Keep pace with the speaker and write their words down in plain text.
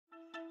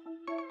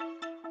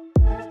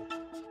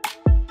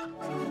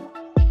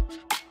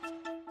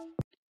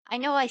I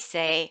know I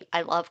say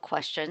I love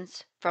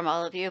questions from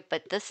all of you,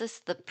 but this is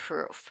the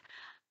proof.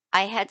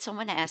 I had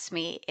someone ask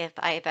me if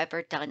I've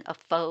ever done a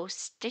faux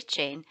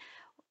stitching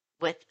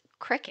with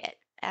Cricut.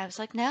 I was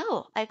like,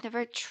 no, I've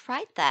never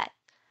tried that.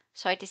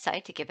 So I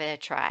decided to give it a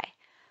try.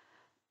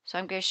 So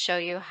I'm going to show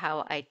you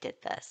how I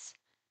did this.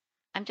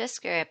 I'm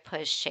just going to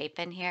put a shape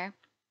in here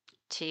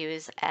to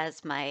use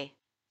as my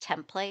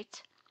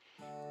template.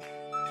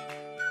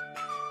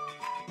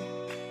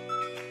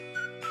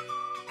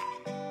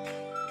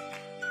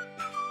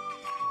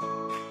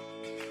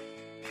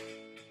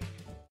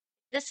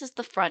 This is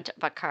the front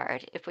of a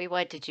card. If we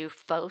wanted to do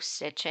faux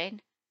stitching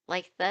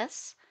like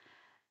this,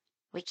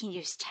 we can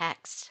use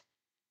text.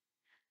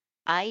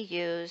 I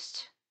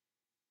used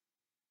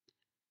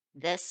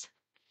this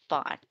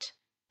font.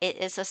 It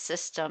is a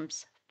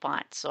systems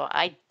font, so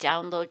I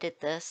downloaded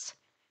this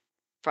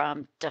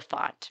from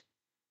DaFont.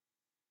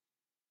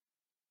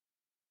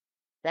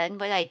 Then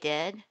what I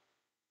did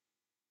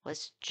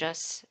was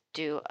just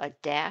do a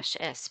dash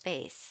and a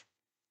space.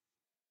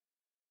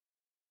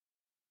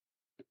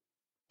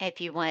 If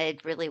you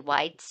wanted really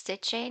wide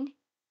stitching,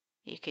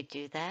 you could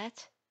do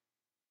that.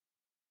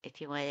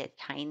 If you wanted it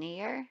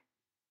tinier,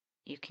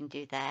 you can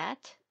do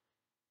that.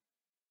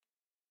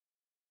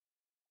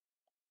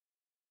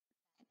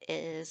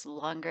 It is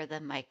longer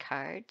than my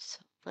card, so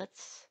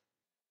let's.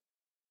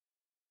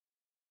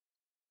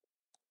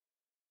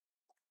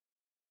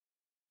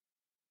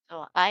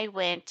 So I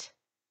went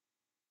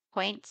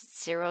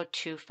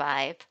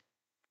 0.025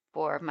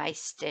 for my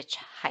stitch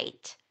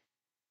height.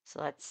 So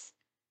that's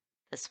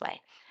this way.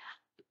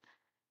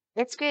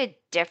 It's good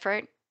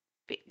different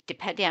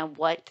depending on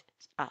what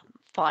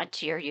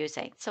font you're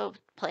using. So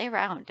play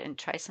around and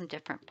try some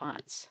different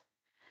fonts.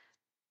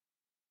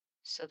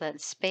 So then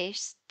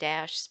space,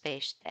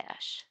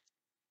 dash,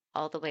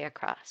 all the way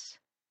across.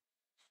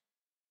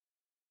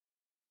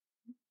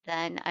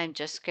 Then I'm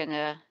just going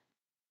to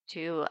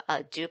do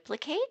a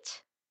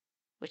duplicate,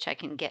 which I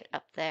can get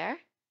up there.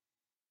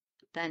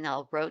 Then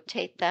I'll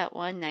rotate that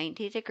one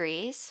 90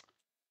 degrees.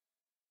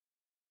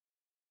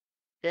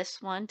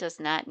 This one does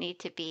not need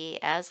to be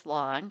as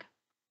long.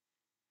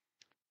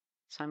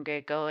 So I'm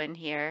going to go in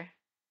here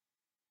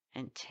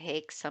and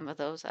take some of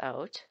those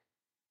out.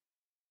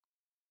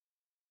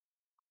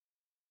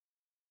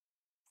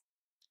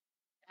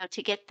 Now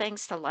to get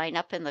things to line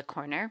up in the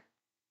corner,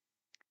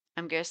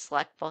 I'm going to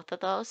select both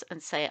of those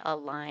and say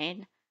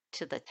align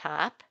to the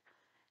top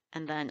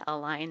and then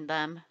align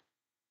them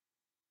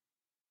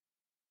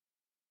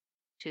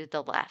to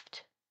the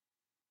left.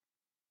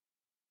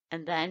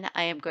 And then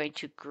I am going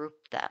to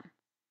group them.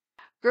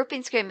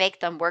 Grouping is going to make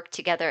them work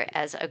together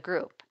as a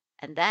group.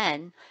 And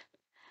then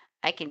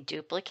I can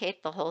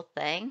duplicate the whole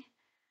thing,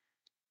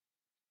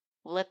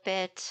 flip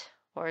it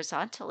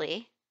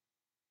horizontally,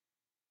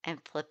 and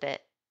flip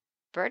it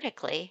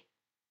vertically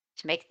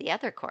to make the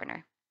other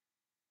corner.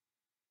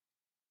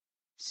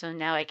 So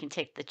now I can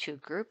take the two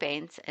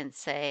groupings and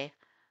say,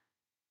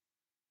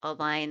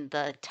 align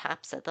the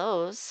tops of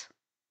those,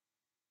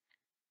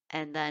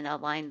 and then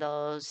align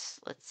those,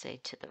 let's say,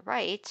 to the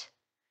right,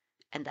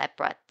 and that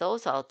brought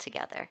those all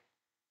together.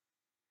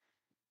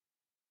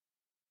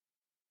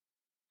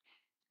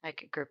 I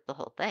could group the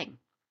whole thing.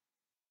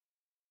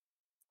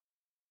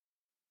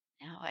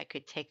 Now I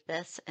could take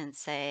this and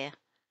say,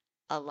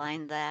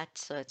 align that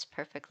so it's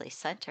perfectly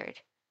centered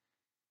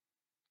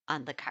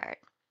on the card.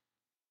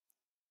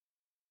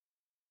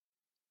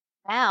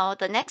 Now,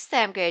 the next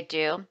thing I'm going to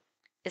do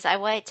is I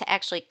want it to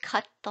actually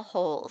cut the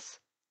holes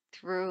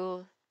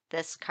through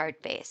this card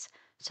base.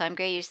 So I'm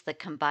going to use the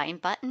combine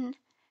button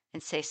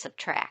and say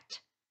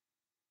subtract.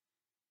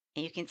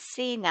 And you can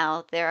see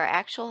now there are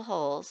actual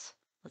holes.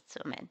 Let's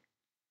zoom in.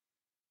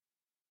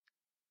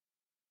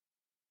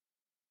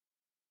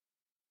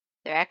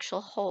 There are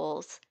actual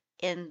holes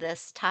in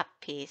this top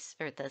piece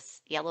or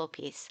this yellow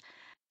piece.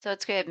 So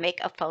it's going to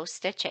make a faux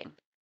stitching.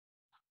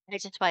 I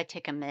just want to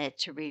take a minute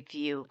to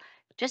review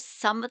just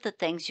some of the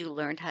things you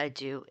learned how to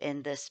do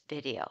in this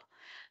video.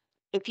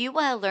 If you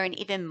want to learn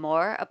even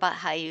more about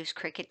how to use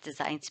Cricut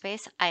Design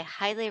Space, I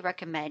highly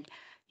recommend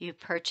you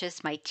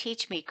purchase my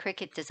Teach Me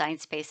Cricut Design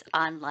Space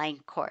online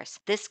course.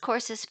 This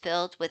course is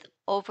filled with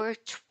over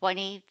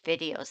 20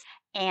 videos.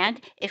 And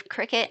if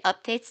Cricut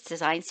updates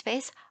Design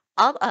Space,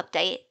 I'll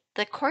update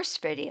the course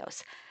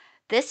videos.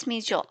 This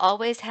means you'll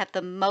always have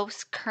the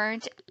most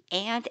current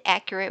and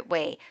accurate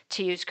way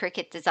to use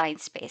Cricut Design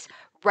Space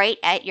right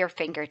at your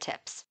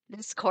fingertips.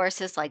 This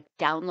course is like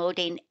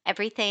downloading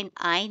everything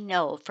I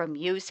know from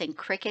using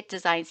Cricut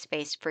Design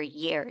Space for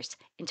years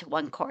into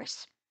one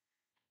course.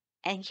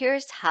 And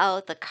here's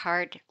how the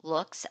card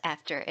looks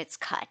after it's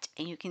cut.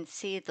 And you can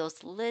see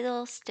those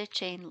little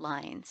stitching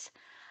lines.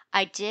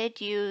 I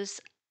did use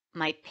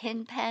my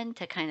pin pen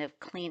to kind of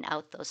clean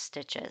out those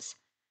stitches.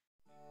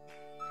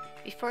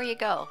 Before you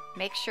go,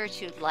 make sure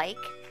to like,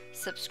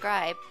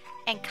 subscribe,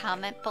 and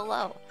comment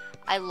below.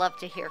 I love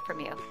to hear from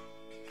you.